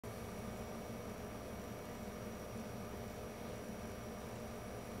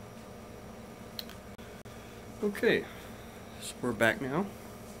Okay, so we're back now.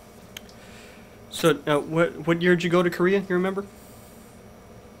 So, what year did you go to Korea? You remember?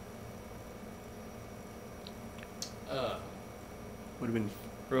 Would have been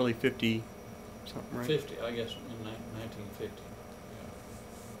early 50 something, right? 50, I guess, in 1950. Yeah.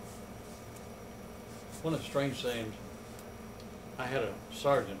 One of the strange things, I had a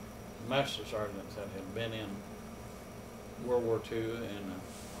sergeant, master sergeant, that had been in World War II, and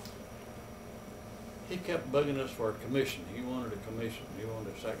he kept bugging us for a commission. He wanted a commission. He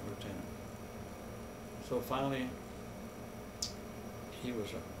wanted a second lieutenant. So finally, he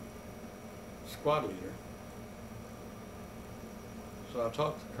was a squad leader. So I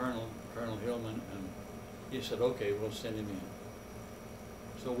talked to Colonel Hillman, and he said, okay, we'll send him in.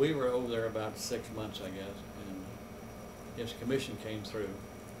 So we were over there about 6 months, I guess, and his commission came through.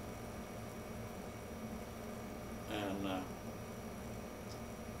 And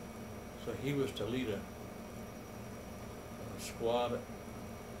so he was to lead a squad and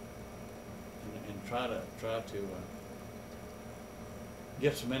try to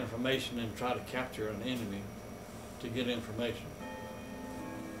get some information and try to capture an enemy to get information.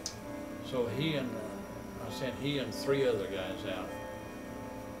 So I sent he and 3 other guys out.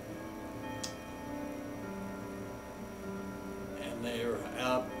 And they were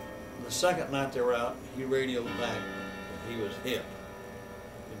out, the second night they were out, he radioed back that he was hit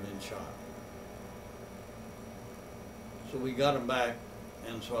and been shot. So we got him back,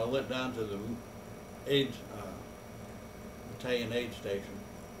 and so I went down to the battalion aid station,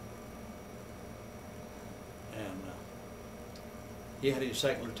 and he had his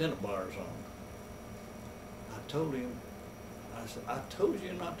second lieutenant bars on. I told him, I said, I told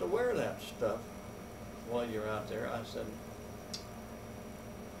you not to wear that stuff while you're out there. I said,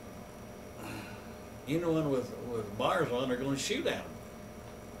 anyone with bars on, they're going to shoot at him.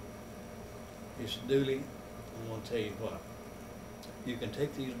 He said, Dooley, I'm going to tell you what. You can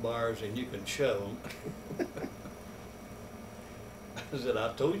take these bars and you can show them. I said,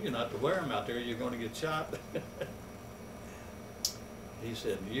 I told you not to wear them out there. You're going to get shot. He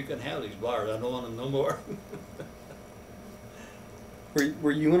said, you can have these bars. I don't want them no more.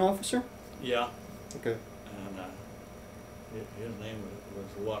 Were you an officer? Yeah. Okay. And his name was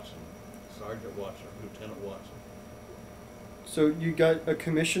Watson, Sergeant Watson, Lieutenant Watson. So you got a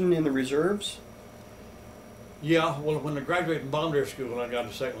commission in the reserves? Yeah, well, when I graduated from bombardier school, I got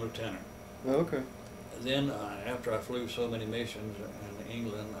a second lieutenant. Oh, okay. Then, after I flew so many missions in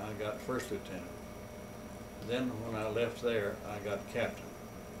England, I got first lieutenant. Then, when I left there, I got captain.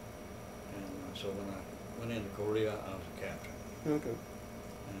 And so when I went into Korea, I was a captain. Okay.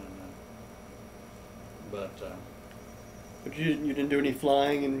 And, but you didn't do any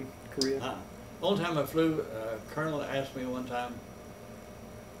flying in Korea? Only time I flew, Colonel asked me one time,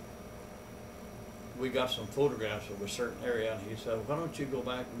 we got some photographs of a certain area, and he said, why don't you go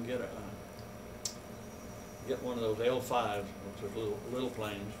back and get one of those L5s, which are little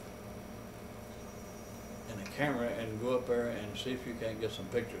planes, and a camera, and go up there and see if you can't get some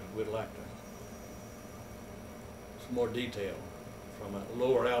pictures. We'd like to, some more detail from a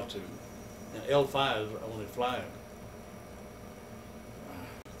lower altitude. And L5s only fly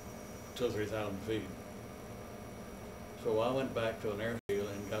 2,000 or 3,000 feet. So I went back to an airfield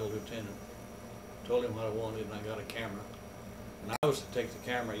and got a lieutenant. Told him what I wanted, and I got a camera. And I was to take the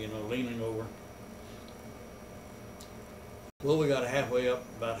camera, you know, leaning over. Well, we got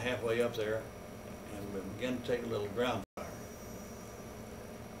about halfway up there, and we began to take a little ground fire.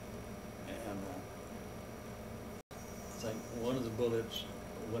 And I think one of the bullets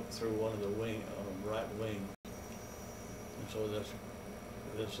went through one of the wing, on the right wing. And so this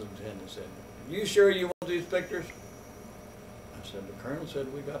lieutenant said, "You sure you want these pictures?" I said, "The colonel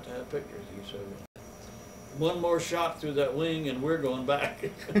said we got to have pictures." He said, "One more shot through that wing and we're going back."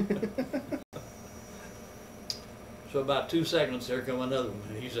 So about 2 seconds, there come another one.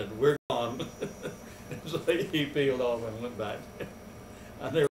 And he said, "We're gone." So he peeled off and went back. I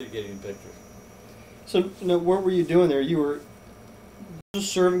never did get any pictures. So now, what were you doing there? You were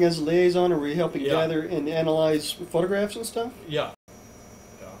just serving as a liaison, or were you helping gather and analyze photographs and stuff? Yeah.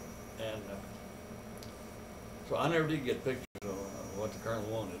 And so I never did get pictures of what the colonel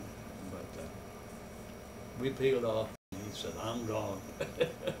wanted, but we peeled off, and he said, "I'm gone."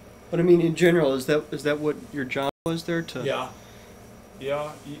 But I mean, in general, is that what your job was there to? Yeah.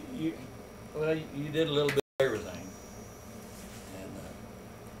 You did a little bit of everything, and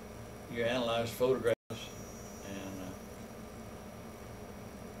you analyzed photographs and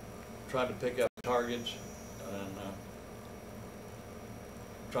tried to pick up targets and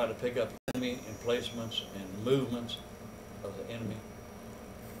tried to pick up enemy emplacements and movements of the enemy.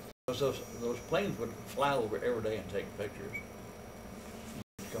 because those planes would fly over every day and take pictures.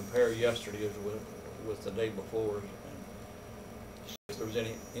 Compare yesterday's with the day before, and if there was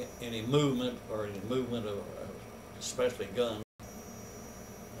any movement or any movement of especially guns,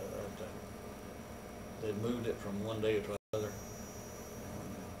 they moved it from one day to another,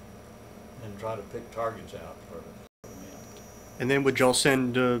 and try to pick targets out for the men. And then would y'all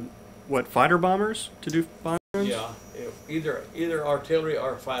send what, fighter bombers to do bomb runs? Yeah, either artillery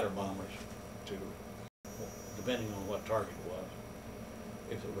or fighter bombers, to depending on what target it was.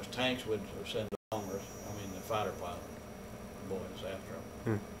 If it was tanks, we'd send the bombers. I mean the fighter pilot boys after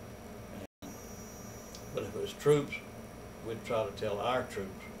them. But if it was troops, we'd try to tell our troops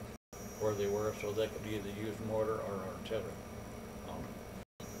where they were, so they could either use mortar or artillery on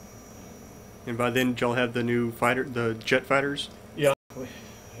them. And by then, y'all have the new fighter, the jet fighters? Yeah, we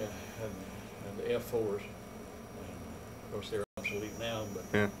had the F-4s. And of course, they're obsolete now, but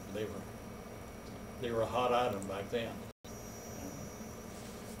yeah, they were a hot item back then.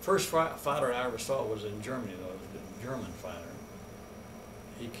 First fighter I ever saw was in Germany, though. It was a German fighter.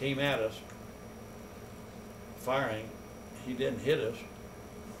 He came at us, firing. He didn't hit us,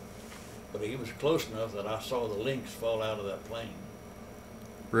 but he was close enough that I saw the links fall out of that plane.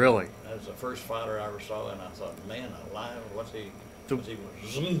 Really? That was the first fighter I ever saw, and I thought, man alive, what's he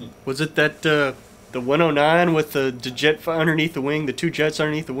was it that the 109 with the jet underneath the wing, the two jets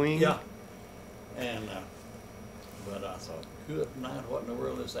underneath the wing? Yeah. And but I thought, good night, what in the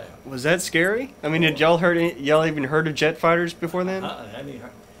world is that? Was that scary? I mean, did y'all even heard of jet fighters before then? I hadn't even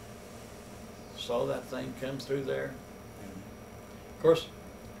saw that thing come through there. And of course,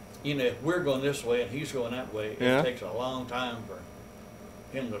 you know, if we're going this way and he's going that way, yeah, it takes a long time for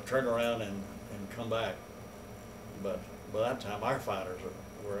him to turn around and come back. But by that time, our fighters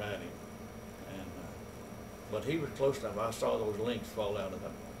were at him. And but he was close enough. I saw those links fall out of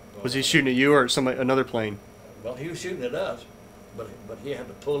them. Was he shooting at you or another plane? Well, he was shooting at us, but he had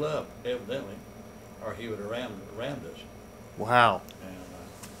to pull up, evidently, or he would have rammed us. Wow. And,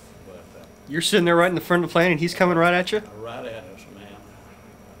 you're sitting there right in the front of the plane, and he's coming right at you? Right at us, man.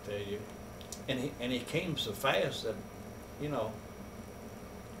 I tell you. And he came so fast that, you know,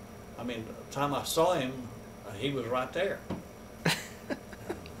 I mean, the time I saw him, he was right there. But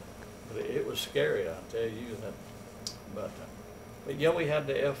it was scary, I tell you that. But yeah, we had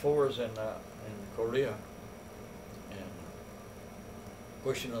the F-4s in Korea, and of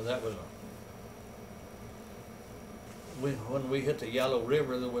course, you know, that was when we hit the Yellow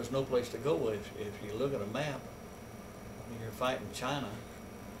River, there was no place to go. If you look at a map, you're fighting China.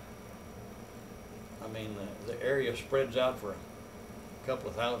 I mean, the area spreads out for a couple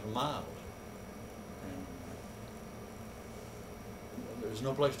of 1,000 miles, and there's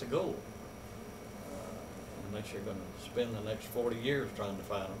no place to go unless you're going to spend the next 40 years trying to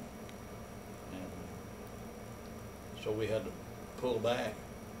fight them. And so we had to pull back,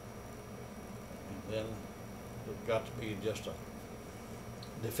 and then it got to be just a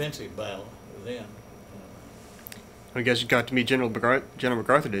defensive battle then. I guess you got to meet General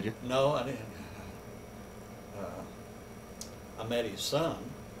MacArthur, did you? No, I didn't. I met his son.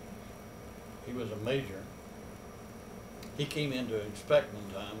 He was a major. He came in to inspect one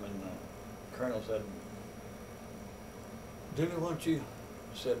time, and the colonel said, "Dooley, why don't you?"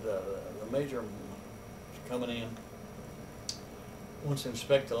 Said the major is coming in. Wants to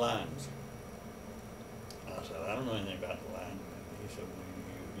inspect the lines. I said, "I don't know anything about the line." He said,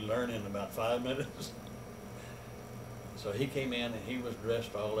 "Well, you learn in about 5 minutes." So he came in and he was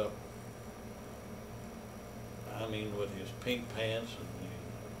dressed all up. I mean, with his pink pants and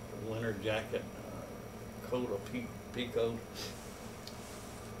the winter jacket, coat of pea coat.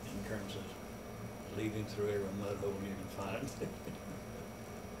 And the colonel says, "Lead him through every mud hole you can find."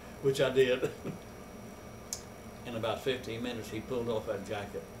 Which I did. In about 15 minutes, he pulled off that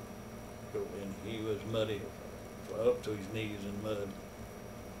jacket, and he was muddy, up to his knees in mud.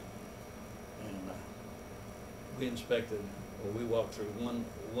 And we inspected, or we walked through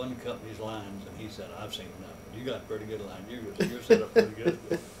one company's lines, and he said, "I've seen enough. You got a pretty good line. You're set up pretty good."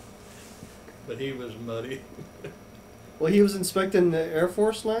 But he was muddy. Well, he was inspecting the Air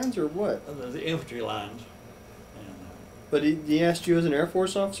Force lines, or what? The infantry lines. And, but he asked you as an Air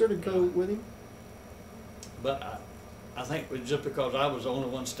Force officer to go with him? But I think it was just because I was the only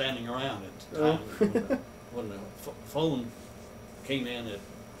one standing around at the time. When the phone came in that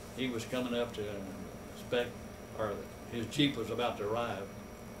he was coming up to inspect, or his Jeep was about to arrive,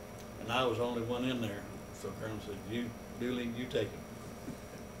 and I was the only one in there. So the colonel said, "You, Dooley, you take him."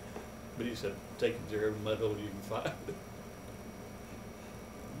 But he said, "Take him through every mud hole you can find."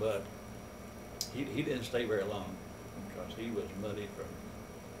 But he didn't stay very long, because he was muddy from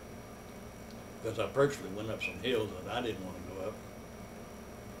because I purposely went up some hills that I didn't want to go up,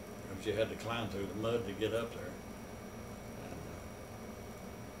 because you had to climb through the mud to get up there. And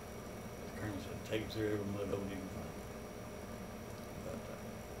the colonel said, take it through every mud hole you can find.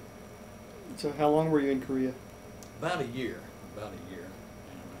 But, So how long were you in Korea? about a year.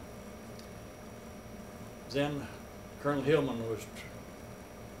 And then Colonel Hillman was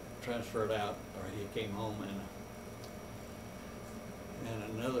transferred out, or he came home, and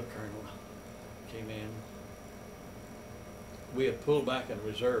another colonel came in. We had pulled back in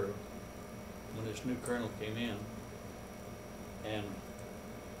reserve when this new colonel came in, and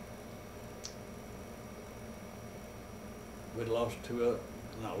we'd lost two,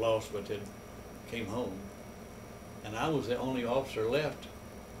 not lost, but they came home. And I was the only officer left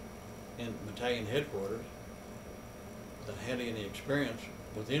in battalion headquarters that had any experience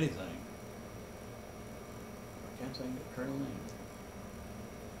with anything. I can't think of the colonel name.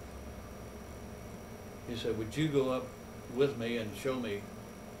 He said, would you go up with me and show me?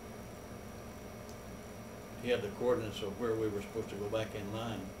 He had the coordinates of where we were supposed to go back in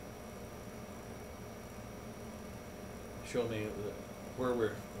line. Show me where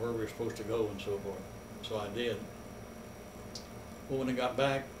we're supposed to go and so forth. So I did. Well, when I got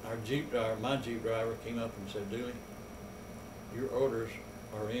back, my Jeep driver came up and said, Dooley, your orders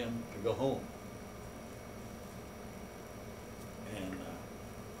are in to go home. And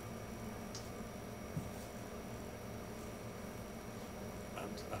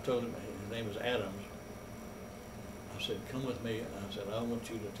I told him, his name was Adams. I said, come with me. I said, I want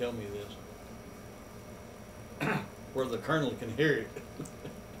you to tell me this where the colonel can hear it.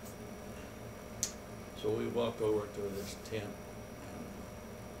 So we walked over to this tent.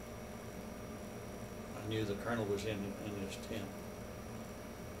 I knew the colonel was in this tent.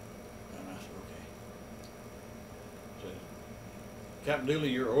 And I said, okay. Said, Captain Dooley,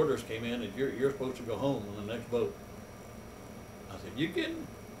 your orders came in and you're supposed to go home on the next boat. I said, you kidding?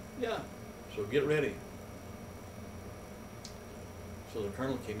 Yeah. So get ready. So the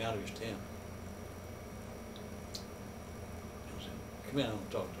colonel came out of his tent. I said, come in, I want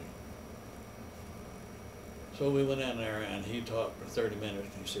to talk to you. So we went in there and he talked for 30 minutes.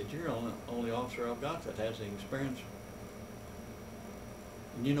 And he said, you're the only officer I've got that has the experience.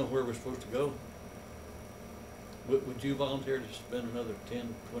 And you know where we're supposed to go. Would you volunteer to spend another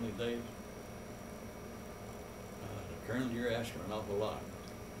 10, 20 days? Colonel, you're asking an awful lot.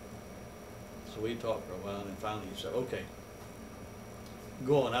 So we talked for a while, and then finally he said, okay,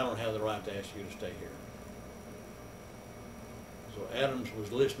 go on, I don't have the right to ask you to stay here. So Adams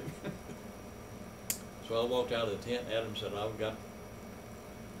was listening. So I walked out of the tent. Adams said, I've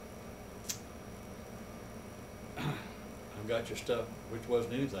got your stuff, which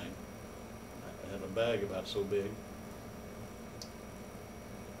wasn't anything. I had a bag about so big. And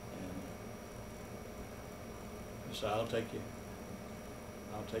he said, I'll take you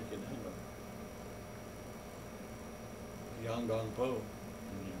down to Yongdong Po, and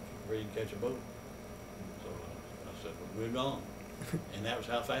where you can catch a boat. So I said, well, we're gone. And that was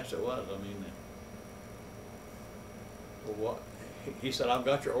how fast it was. I mean, well, what? He said, I've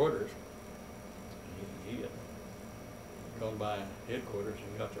got your orders. He had gone by headquarters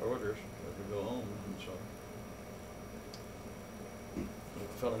and got your orders to go home. And so a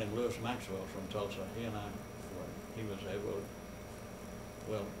fellow named Lewis Maxwell from Tulsa, he and I, he was able,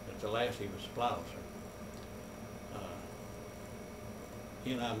 well, at the last he was supply officer.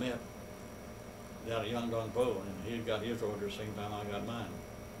 He and I met down at Yongdong Po, and he had got his orders the same time I got mine.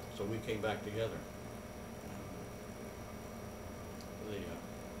 So we came back together.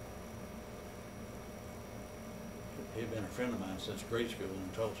 He had been a friend of mine since grade school in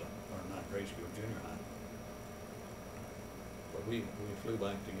Tulsa, or not grade school, junior high. But we flew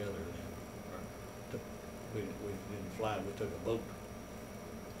back together then. We didn't fly, we took a boat.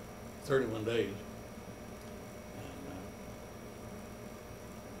 31 days.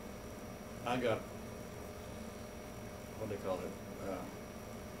 And I got, what do they call it?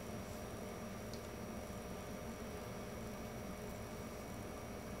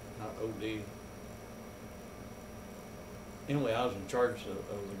 Not OD. Anyway, I was in charge of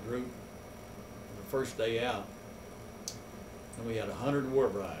the group the first day out, and we had 100 war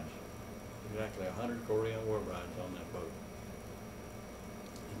brides, exactly 100 Korean war brides on that boat.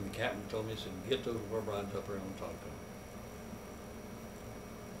 And the captain told me, he said, get those war brides up here and talk to them.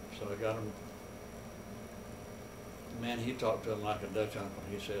 So I got them. Man, he talked to them like a Dutch uncle.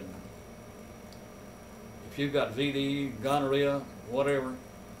 He said, if you've got VD, gonorrhea, whatever,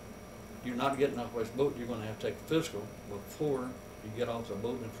 you're not getting off this boat, you're going to have to take a physical before you get off the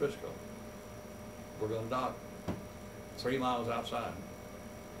boat in Frisco. We're going to dock 3 miles outside.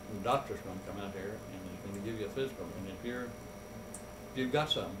 the doctor's going to come out here and he's going to give you a physical. And if you've got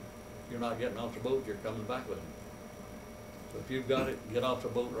something, you're not getting off the boat. You're coming back with him. So if you've got it, get off the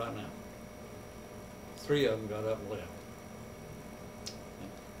boat right now. 3 of them got up and left.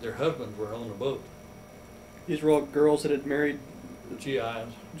 Their husbands were on the boat. These were all girls that had married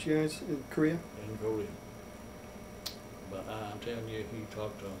GIs in Korea? in Korea. But I'm telling you, he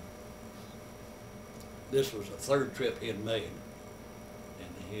talked to them. This was the 3rd trip he had made, and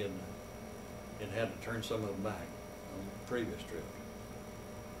he had to turn some of them back on the previous trip.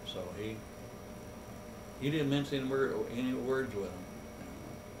 So he didn't mince any words with them.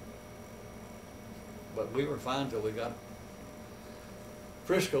 But we were fine till we got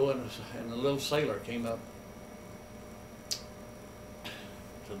Frisco, and the little sailor came up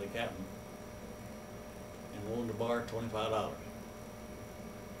to the captain and wanted to borrow $25.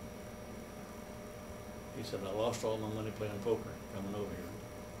 He said, I lost all my money playing poker coming over here.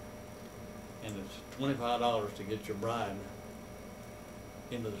 And it's $25 to get your bride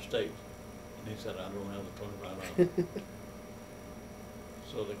into the States. And he said, I don't have the $25.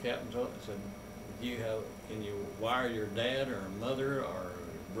 So the captain said, can you wire your dad or mother or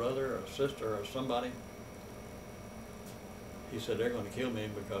brother or sister or somebody? He said, they're going to kill me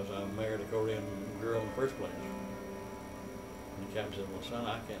because I married a Korean girl in the first place. And the captain said, well, son,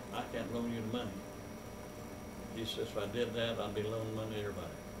 I can't loan you the money. He says, if I did that, I'd be loaning money to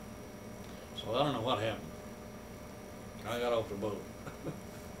everybody. So I don't know what happened. I got off the boat.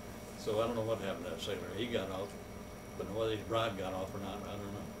 So I don't know what happened to that sailor. He got off, but whether his bride got off or not, I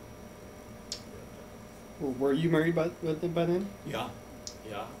don't know. Well, were you married by then? Yeah.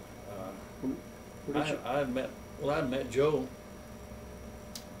 Where did I had met Joe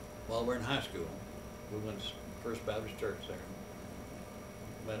while we were in high school. We went to First Baptist Church there.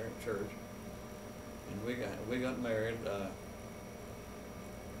 Met her at church. And we got married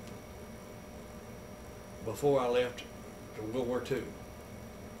before I left to World War II. And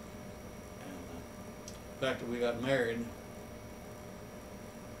the fact that we got married,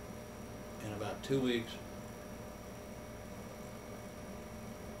 in about 2 weeks,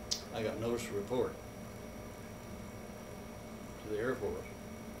 I got notice to report to the Air Force.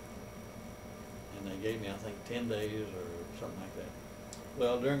 And they gave me, I think, 10 days or something like that.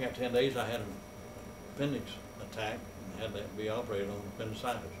 Well, during that 10 days, I had an appendix attack and had to be operated on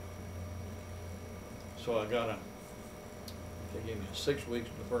appendicitis. So they gave me a 6 weeks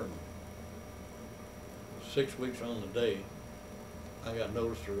deferment. 6 weeks on the day, I got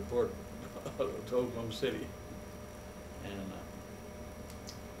notice to report to Oklahoma City. And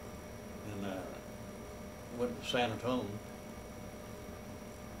went to San Antonio.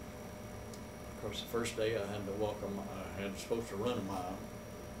 Of course, the first day I had to walk I had supposed to run a mile,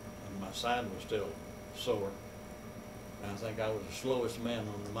 and my side was still sore. And I think I was the slowest man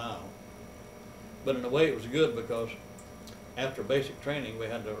on the mile. But in a way it was good because after basic training we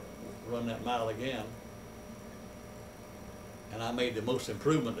had to run that mile again. And I made the most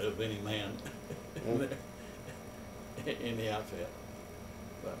improvement of any man in the outfit.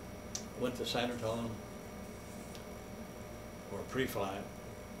 But went to San Antonio for a pre-flight,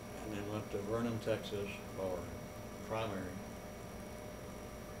 and then went to Vernon, Texas for primary.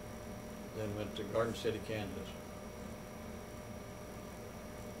 Then went to Garden City, Kansas.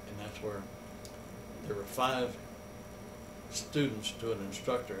 And that's where there were 5 students to an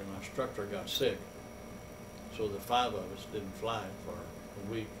instructor, and my instructor got sick. So the 5 of us didn't fly for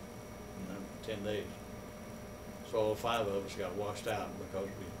a week, 10 days. So all 5 of us got washed out because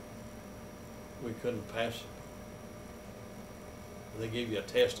we couldn't pass. They gave you a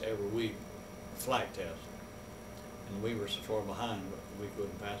test every week, a flight test. And we were so far behind, but we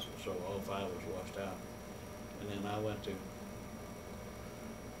couldn't pass it, so all 5 of us washed out. And then I went to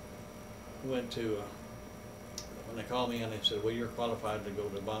when they called me in, they said, well, you're qualified to go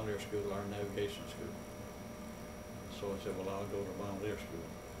to Bombardier School, our navigation school. So I said, well, I'll go to Bombardier School.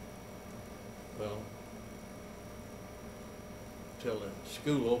 Well, till the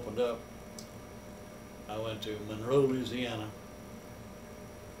school opened up, I went to Monroe, Louisiana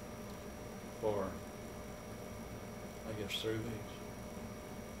for, I guess, 3 weeks.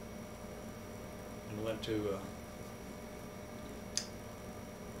 And went to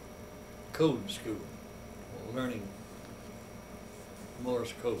code school, learning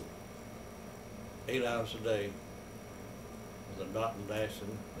Morse code. 8 hours a day with a dot and dash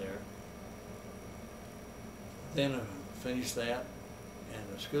in there. Then I finished that, and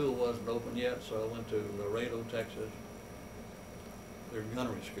the school wasn't open yet, so I went to Laredo, Texas, their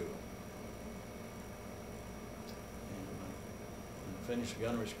gunnery school. And finished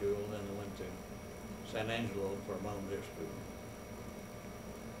gunnery school, then I went to San Angelo for a bombardier school.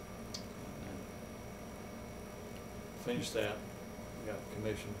 finished that, got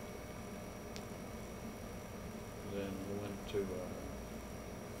commissioned. Then we went to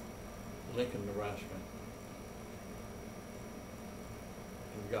Lincoln, Nebraska.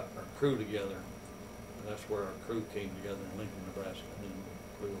 And we got our crew together. And that's where our crew came together in Lincoln, Nebraska, and then we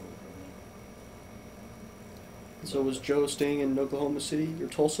flew over from there. So was Joe staying in Oklahoma City or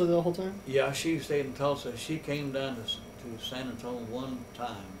Tulsa the whole time? Yeah, she stayed in Tulsa. She came down to San Antonio one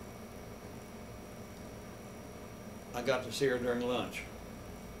time. I got to see her during lunch.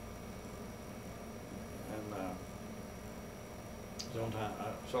 And it was on time.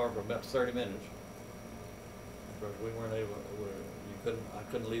 I saw her for about 30 minutes. Of course, we weren't able, I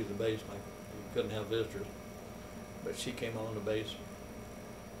couldn't leave the base, like you couldn't have visitors. But she came on the base,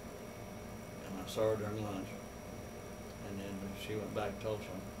 and I saw her during lunch. And then she went back to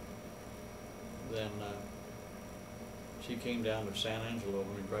Tulsa. Then she came down to San Angelo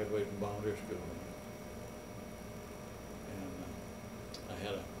when we graduated from volunteer school. And I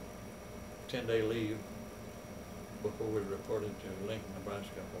had a 10-day leave before we reported to Lincoln,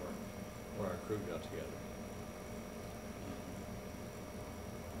 Nebraska, where our crew got together.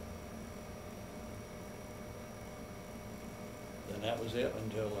 Then that was it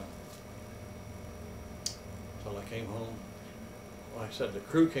until I came home. Like I said, the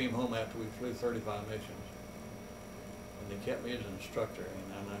crew came home after we flew 35 missions. And they kept me as an instructor,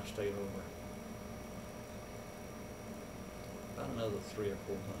 and then I stayed over about another 3 or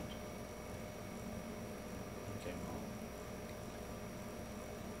 4 months. And came home.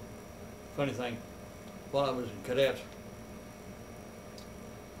 Funny thing, while I was in cadets,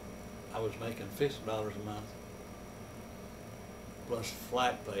 I was making $50 a month, plus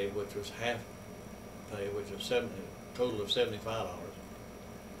flat pay, which was half pay, which was a total of $75.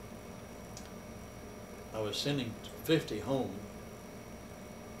 I was sending 50 home.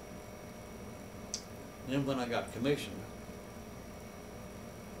 Then when I got commissioned,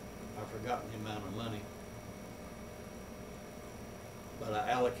 I've forgotten the amount of money, but I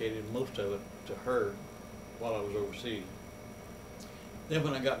allocated most of it to her while I was overseas. Then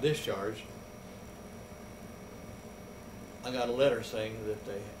when I got discharged, I got a letter saying that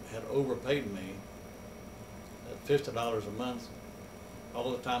they had overpaid me at $50 a month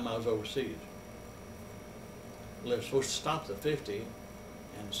all the time I was overseas. Well, they were supposed to stop the 50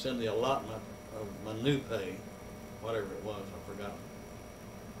 and send the allotment of my new pay, whatever it was, I've forgotten.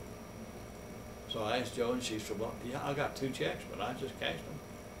 So I asked Jo, and she said, well, yeah, I got 2 checks, but I just cashed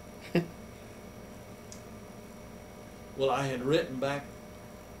them. Well, I had written back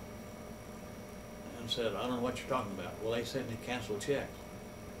and said, I don't know what you're talking about. Well, they sent me canceled checks.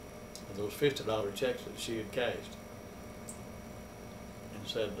 Those $50 checks that she had cashed. And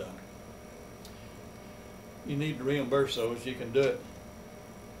said, you need to reimburse those. You can do it.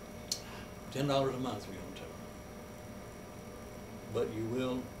 $10 a month we're going to. But you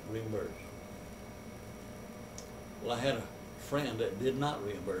will reimburse. Well, I had a friend that did not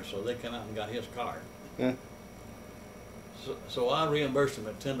reimburse, so they came out and got his card. Yeah. So I reimbursed him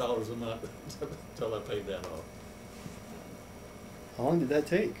at $10 a month until I paid that off. How long did that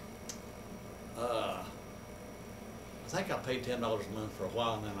take? I think I paid $10 a month for a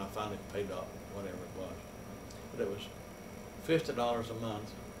while, and then I finally paid off whatever it was. But it was $50 a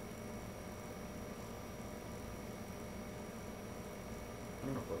month. I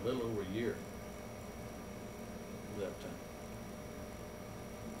don't know, for a little over a year.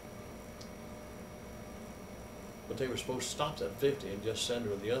 But they were supposed to stop that 50 and just send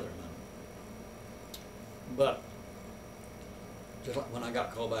her the other money. But just like when I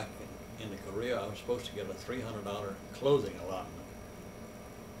got called back into Korea, I was supposed to get a $300 clothing allotment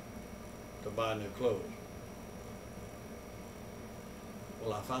to buy new clothes.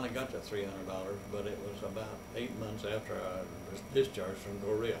 Well, I finally got that $300, but it was about 8 months after I was discharged from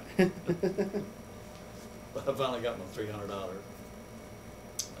Korea. But I finally got my $300.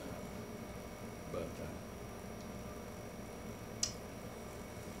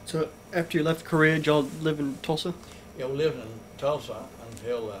 So after you left Korea, did y'all live in Tulsa? Yeah, we lived in Tulsa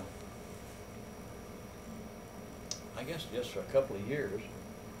until, I guess just for a couple of years,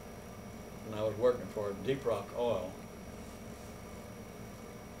 when I was working for Deep Rock Oil.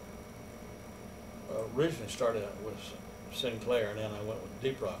 Originally started with Sinclair, and then I went with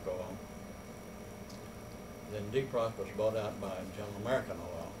Deep Rock Oil. Then Deep Rock was bought out by General American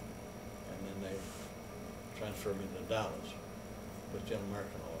Oil, and then they transferred me to Dallas with General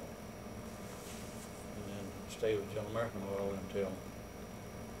American Oil. And then stayed with General American Oil until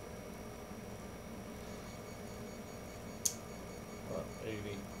what, 83,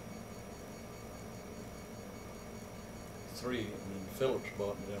 and then Phillips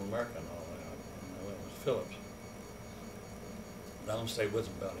bought General American Oil out, and I went with Phillips. I only stayed with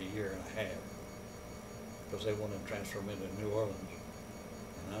them about a year and a half because they wanted to transfer me to New Orleans.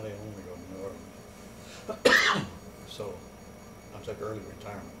 And now they only go to New Orleans. So I took early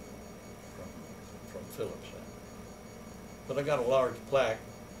retirement from Phillips. But I got a large plaque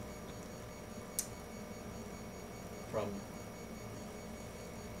from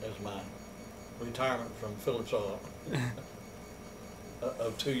as my retirement from Phillips Oil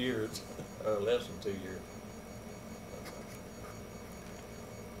of 2 years, or less than 2 years.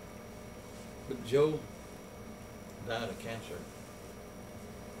 But Joe died of cancer.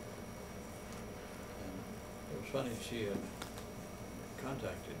 And it was funny, she had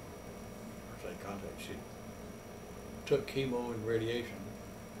contacted, she took chemo and radiation,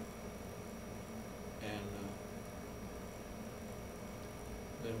 and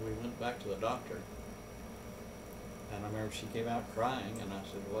then we went back to the doctor, and I remember she came out crying, and I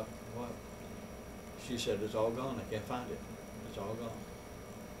said, what? She said, it's all gone, I can't find it, it's all gone.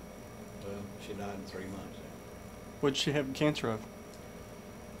 Well, she died in 3 months. What did she have cancer of?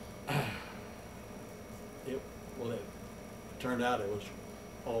 Well, it turned out it was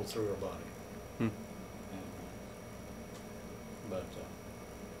all through her body. Hmm. And, but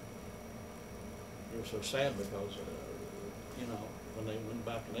it was so sad because, you know, when they went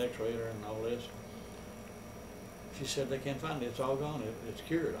back and x-rayed her and all this, she said, they can't find it, it's all gone, it's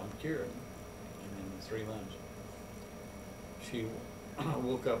cured, I'm cured. And in 3 months, she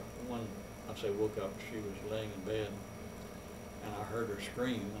woke up she was laying in bed, and I heard her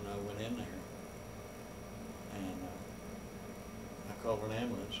scream, and I went in there, and I called an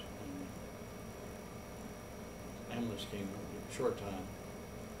ambulance, and the ambulance came in a short time,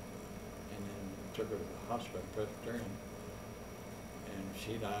 and then took her to the hospital, Presbyterian, and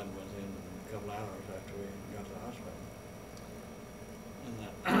she died within a couple hours after we got to the hospital.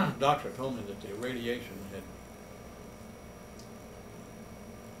 And the doctor told me that the radiation had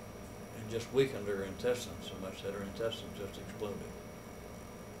just weakened her intestines so much that her intestines just exploded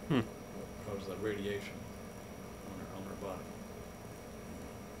because of the radiation on her body.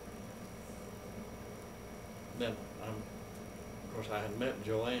 Then, of course, I had met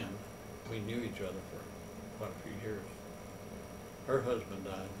Joanne. We knew each other for quite a few years. Her husband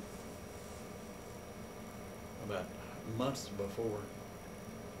died about months before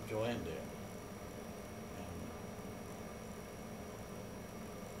Joanne did.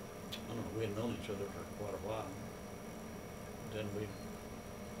 I don't know, we had known each other for quite a while. Then we,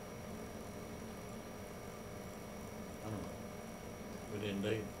 I don't know, we didn't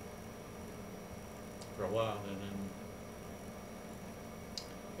date for a while, and then,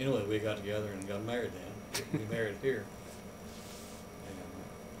 anyway, we got together and got married then. We married here. And,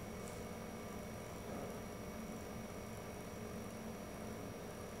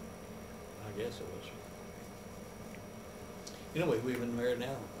 I guess it was. Anyway, we've been married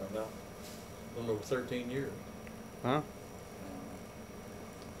now about a little over 13 years. Huh?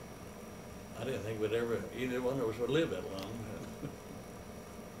 I didn't think either one of us would live that long.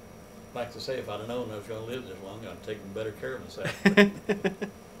 Like to say, if I'd have known I was going to live this long, I'd have taken better care of myself.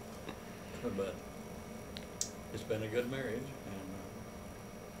 But it's been a good marriage.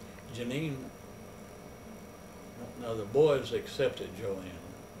 And Janine, now the boys accepted Joanne.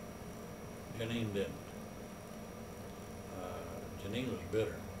 Janine didn't. Janine was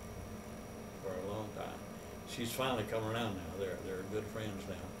bitter for a long time. She's finally come around now. They're good friends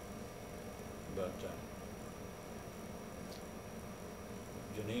now. But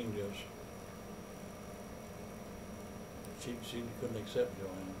Janine just, she couldn't accept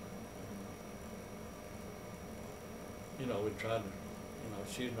Joanne. You know, we tried to, you know,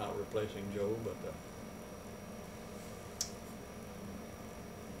 she's not replacing Joe, but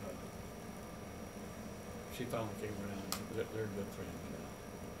she finally came around. They're good friends now.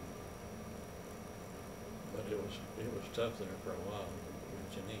 But it was tough there for a while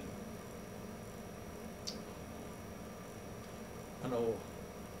with Janine. I know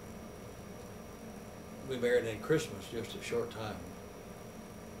we married in Christmas just a short time,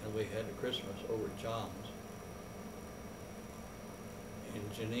 and we had a Christmas over at John's, and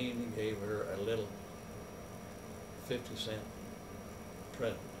Janine gave her a little 50-cent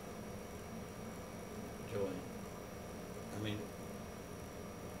present, Joanne. I mean,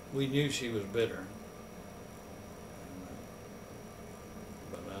 we knew she was bitter,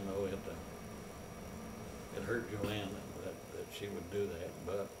 but I know it hurt Joanne that she would do that,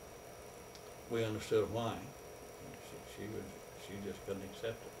 but we understood why. She just couldn't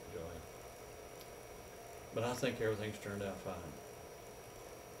accept it, Joanne. But I think everything's turned out fine.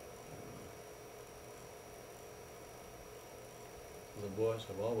 The boys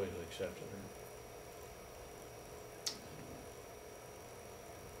have always accepted her.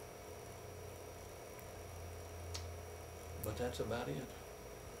 But that's about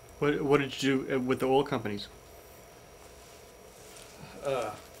it. What did you do with the oil companies?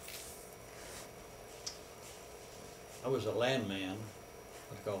 I was a landman,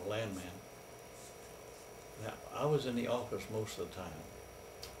 what's called landman. Now, I was in the office most of the time.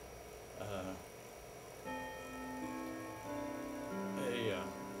 I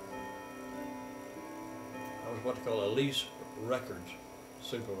was what they call a lease records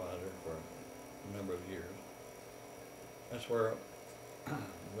supervisor for a number of years. That's where,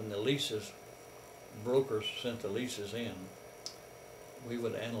 when the leases, brokers sent the leases in, we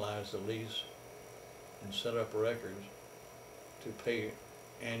would analyze the lease and set up records to pay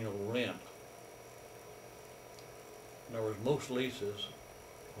annual rent. In other words, most leases,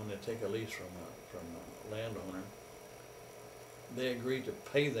 when they take a lease from a landowner, they agree to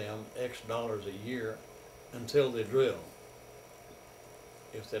pay them X dollars a year until they drill.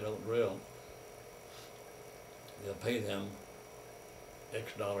 If they don't drill, they'll pay them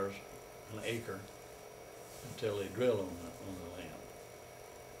X dollars an acre until they drill on the land.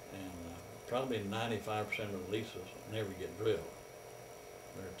 And probably 95% of the leases never get drilled.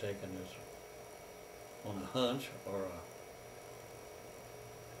 They're taken as on a hunch or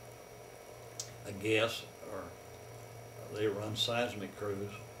a guess, or they run seismic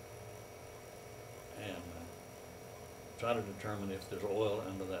crews and try to determine if there's oil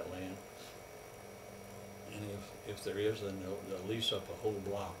under that land. And if there is, then they'll lease up a whole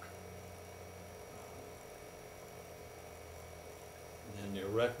block. And then your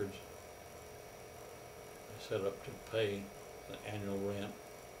records are set up to pay the annual rent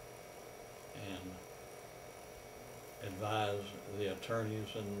and advise the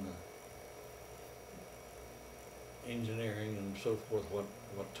attorneys and engineering and so forth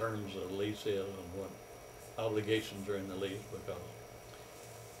what terms the lease is and what obligations are in the lease, because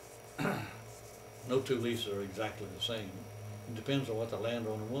no two leases are exactly the same. It depends on what the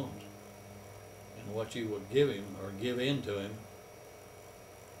landowner wants and what you would give him or give in to him.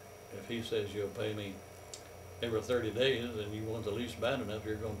 If he says you'll pay me every 30 days and you want the lease bad enough,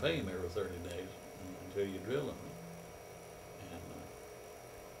 you're going to pay him every 30 days until you drill him.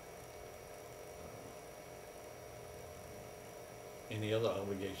 Any other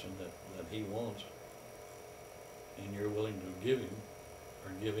obligation that he wants and you're willing to give him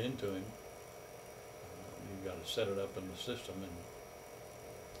or give in to him, you've got to set it up in the system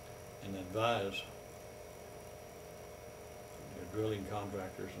and advise your drilling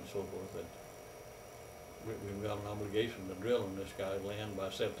contractors and so forth that we've got an obligation to drill on this guy's land by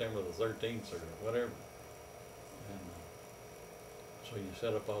September the 13th or whatever. And so you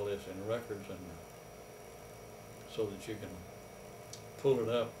set up all this in records and so that you can pull it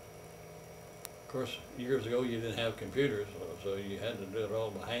up. Of course, years ago you didn't have computers, so you had to do it all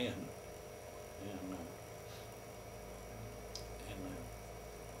by hand. And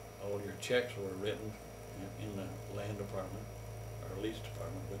all your checks were written in the land department or lease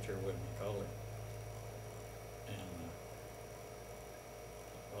department, whichever way you call it. And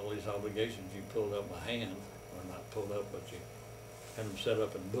all these obligations you pulled up by hand, or not pulled up, but you had them set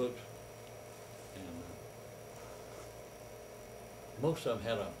up in books. And most of them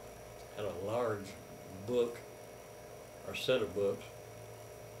had a large book or set of books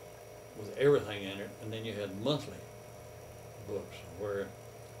with everything in it, and then you had monthly books where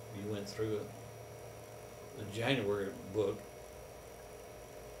you went through it. The January book,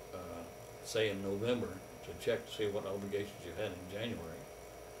 say in November, to check to see what obligations you had in January.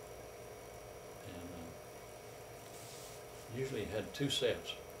 And usually you had two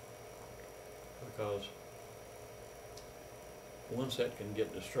sets, because one set can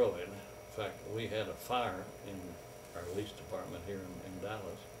get destroyed. In fact, we had a fire in our lease department here in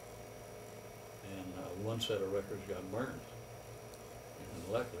Dallas, and one set of records got burned.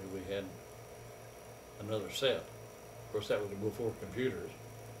 And luckily we had another set. Of course, that was before computers.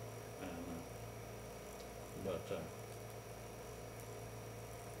 But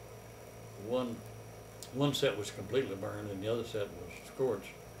one set was completely burned and the other set was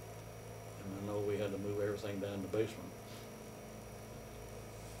scorched. And I know we had to move everything down the basement.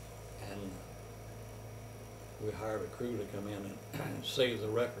 And we hired a crew to come in and save the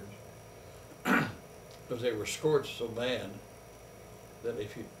records, because they were scorched so bad that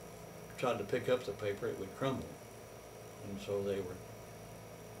if you tried to pick up the paper, it would crumble. And so they were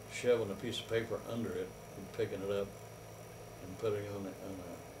shoving a piece of paper under it and picking it up and putting it on a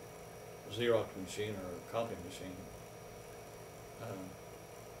Xerox machine or a copy machine,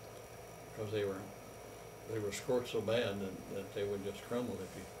 because they were scorched so bad that they would just crumble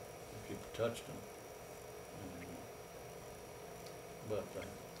if you touched them. But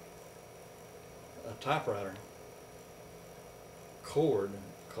a typewriter cord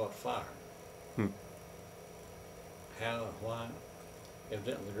caught fire. Hmm. How and why?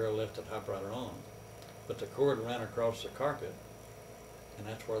 Evidently the girl left the typewriter on, but the cord ran across the carpet, and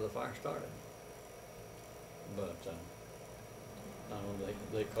that's where the fire started. But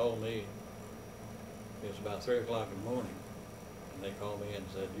they called me. It was about 3 o'clock in the morning, and they called me and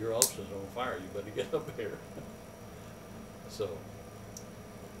said, "Your office is on fire. You better get up here." So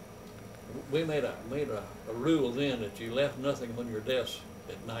we made a rule then that you left nothing on your desk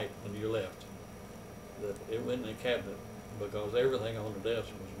at night when you left. That it went in the cabinet, because everything on the desk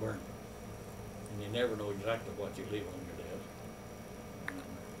was burnt, and you never know exactly what you leave on your desk.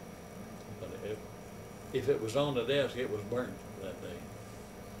 But if it was on the desk, it was burnt that day.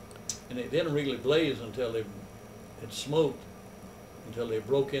 And it didn't really blaze until it smoked, until they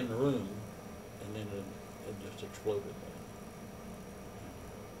broke in the room, and then it just exploded.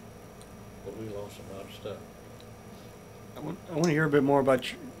 But we lost a lot of stuff. I want to hear a bit more about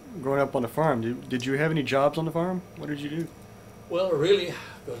growing up on the farm. Did you have any jobs on the farm? What did you do? Well, really,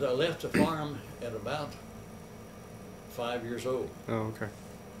 because I left the farm at about 5 years old. Oh, okay.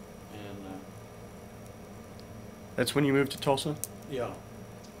 And that's when you moved to Tulsa? yeah.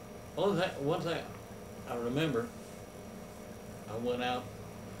 One thing I remember, I went out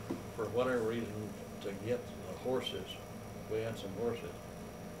for whatever reason to get the horses. We had some horses.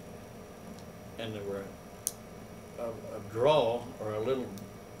 And there were a draw, or a little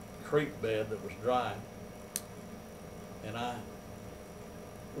creek bed that was dry. And I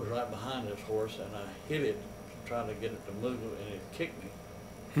was right behind this horse, and I hit it to try to get it to move, and it kicked me.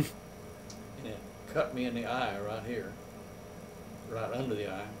 And it cut me in the eye right here, right under the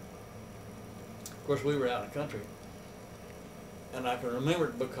eye. Of course, we were out in the country, and I can remember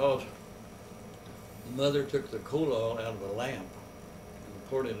it because Mother took the cool oil out of a lamp and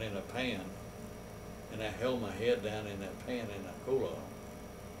poured it in a pan, and I held my head down in that pan in that cool oil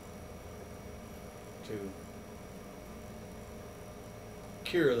to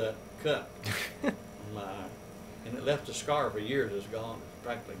cure that cut in my eye. And it left a scar for years. It's gone, it's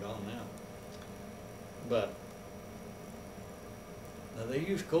practically gone now. But now they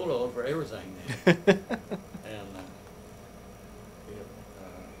use coal oil for everything now. And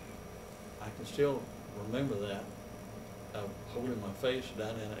I can still remember that, holding my face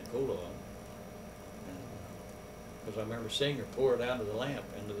down in that coal oil. Because I remember seeing her pour it out of the lamp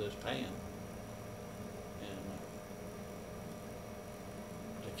into this pan. And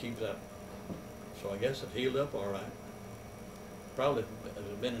to keep that, so I guess it healed up all right. Probably if it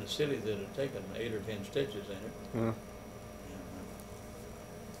had been in a city that had taken 8 or 10 stitches in it. Yeah. And,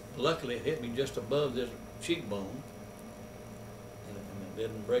 luckily it hit me just above this cheekbone, and it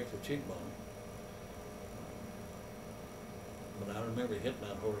didn't break the cheekbone. But I remember hitting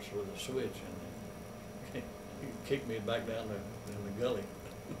that horse with a switch, and he kicked me back down there in the gully.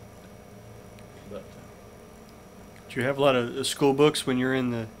 But did you have a lot of school books when you're in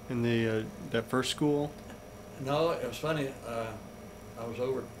that first school? no, it was funny. I was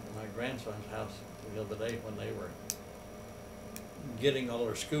over at my grandson's house the other day when they were getting all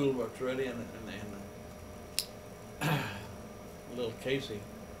their school books ready, and little Casey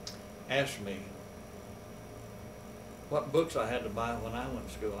asked me what books I had to buy when I went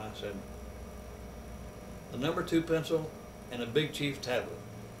to school. I said, the number 2 pencil and a Big Chief tablet,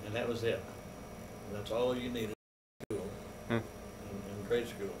 and that was it. That's all you needed in school, in grade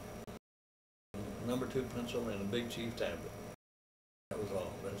school. Number 2 pencil and a Big Chief tablet. That was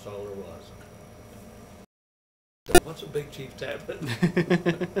all. That's all there was. So, what's a Big Chief tablet?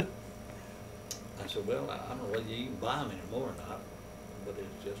 I said, well, I don't know whether you can buy them anymore or not, but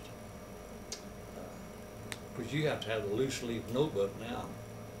it's just, because you have to have the loose leaf notebook now.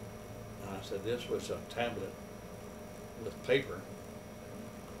 And I said, this was a tablet with paper,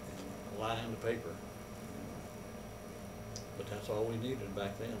 and lined paper. But that's all we needed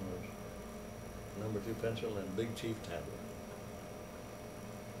back then was number 2 pencil and Big Chief tablet.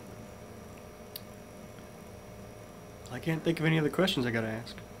 I can't think of any other questions I got to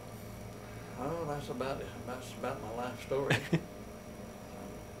ask. Oh, that's about it. That's about my life story.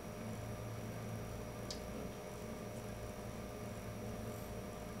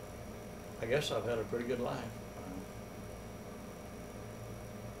 I guess I've had a pretty good life.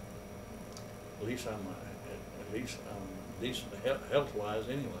 At least I'm decent health-wise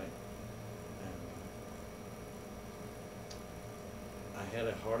anyway. And I had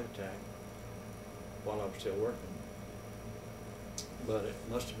a heart attack while I was still working, but it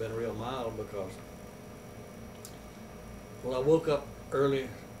must have been real mild because, well, I woke up early,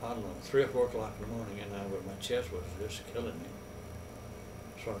 I don't know, 3 or 4 o'clock in the morning, and my chest was just killing me.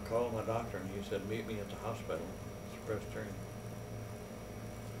 So I called my doctor, and he said, meet me at the hospital. It's Presbyterian.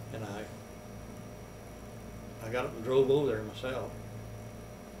 And I got up and drove over there myself,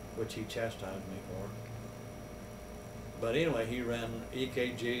 which he chastised me for. But anyway, he ran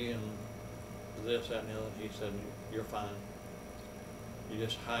EKG and this, that, and the other. He said, "You're fine. You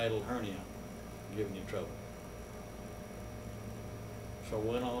just hiatal hernia giving you trouble." So I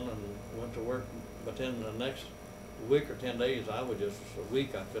went on and went to work, but then the next week or 10 days, I was just a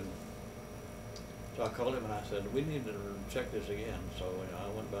week I couldn't. So I called him and I said, "We need to check this again." So I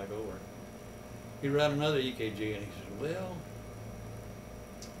went back over. He ran another EKG and he said, "Well,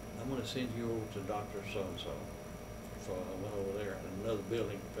 I'm going to send you over to Dr. So-and-so." So I went over there in another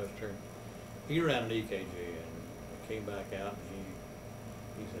building, Professor. He ran an EKG and came back out and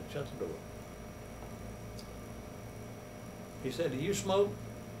he said, "Shut the door." He said, "Do you smoke?"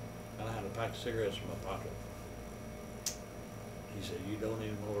 And I had a pack of cigarettes in my pocket. He said, "You don't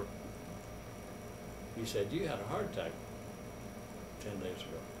anymore." He said, "You had a heart attack 10 days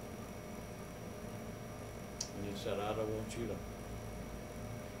ago." And he said, "I don't want you to."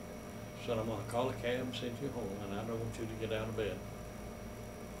 Said, "I'm going to call a cab and send you home, and I don't want you to get out of bed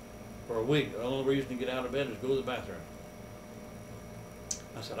for a week. The only reason to get out of bed is go to the bathroom."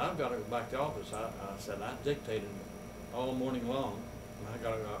 I said, "I've got to go back to the office." I said, "I dictated all morning long, and I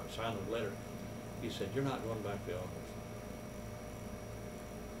got to go out and sign a letter." He said, "You're not going back to the office."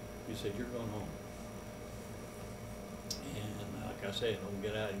 He said, "You're going home. And like I said, don't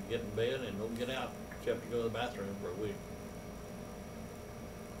get out and get in bed, and don't get out except to go to the bathroom for a week."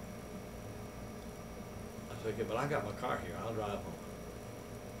 I said, "Okay, but I got my car here. I'll drive home."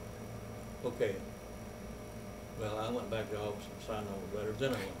 Okay. Well, I went back to the office and signed all the letters,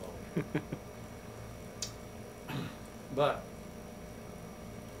 then I went home. But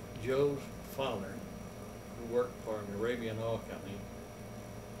Joe's father, who worked for an Arabian Oil Company,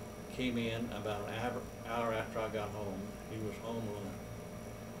 came in about an hour after I got home. He was home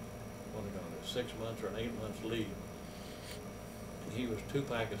on a 6 months or an 8 months leave. And he was 2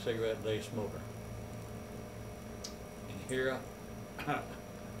 pack of cigarette a day smoker. And here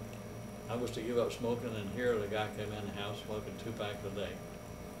I was to give up smoking, and here the guy came in the house smoking 2 packs a day.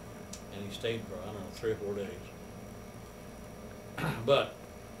 And he stayed for, I don't know, 3 or 4 days. But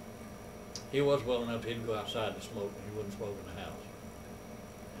he was well enough he'd go outside to smoke, and he wouldn't smoke in the house.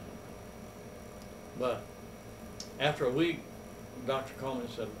 But after a week, the doctor called me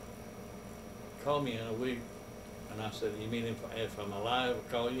and said, "Call me in a week." And I said, "You mean if I'm alive, I'll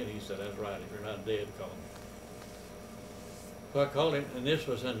call you?" And he said, "That's right. If you're not dead, call me." So I called him, and this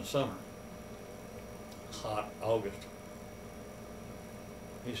was in the summer, hot August.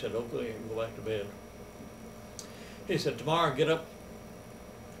 He said, "Okay, you can go back to bed." He said, "Tomorrow, get up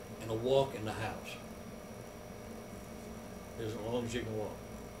and a walk in the house, as long as you can walk,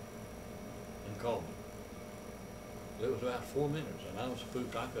 and call me." It was about 4 minutes, and I was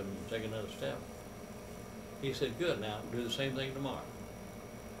spooked. I couldn't take another step. He said, "Good, now do the same thing tomorrow."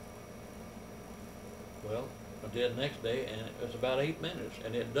 Well, I did the next day, and it was about 8 minutes,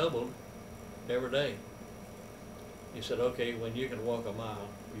 and it doubled every day. He said, "Okay, when you can walk a mile,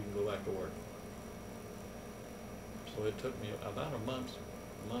 you can go back to work." So it took me about a month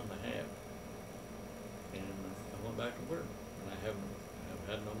and a half, and I went back to work, and I haven't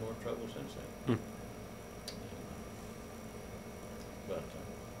had no more trouble since then. But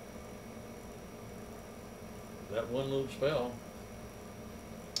that one little spell,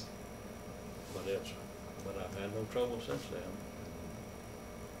 but I've had no trouble since then.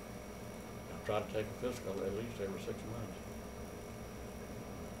 I try to take a physical at least every 6 months.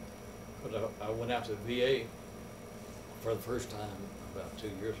 Because I went out to the VA for the first time about 2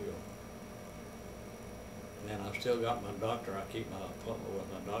 years ago. And I've still got my doctor. I keep my appointment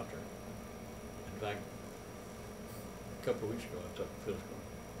with my doctor. In fact, a couple of weeks ago I took a physical.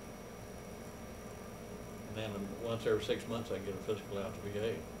 And then once every 6 months I get a physical out to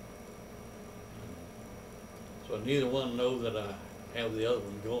VA. So neither one know that I have the other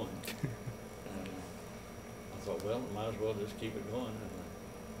one going. And I thought, well, might as well just keep it going. And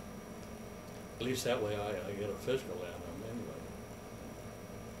at least that way I get a physical out of them anyway.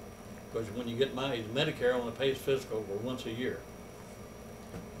 Because when you get mine, Medicare only pays physical for once a year.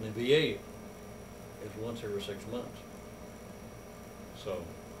 And the VA is once every 6 months. So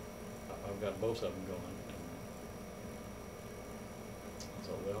I've got both of them going. And I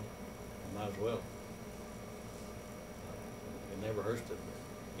thought, well, I might as well. It never hurts to,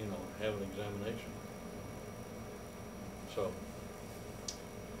 have an examination. So,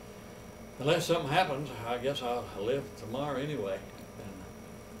 unless something happens, I guess I'll live tomorrow anyway.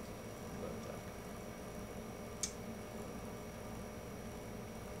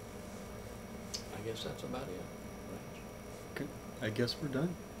 I guess that's about it. Good. I guess we're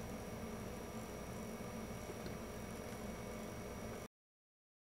done.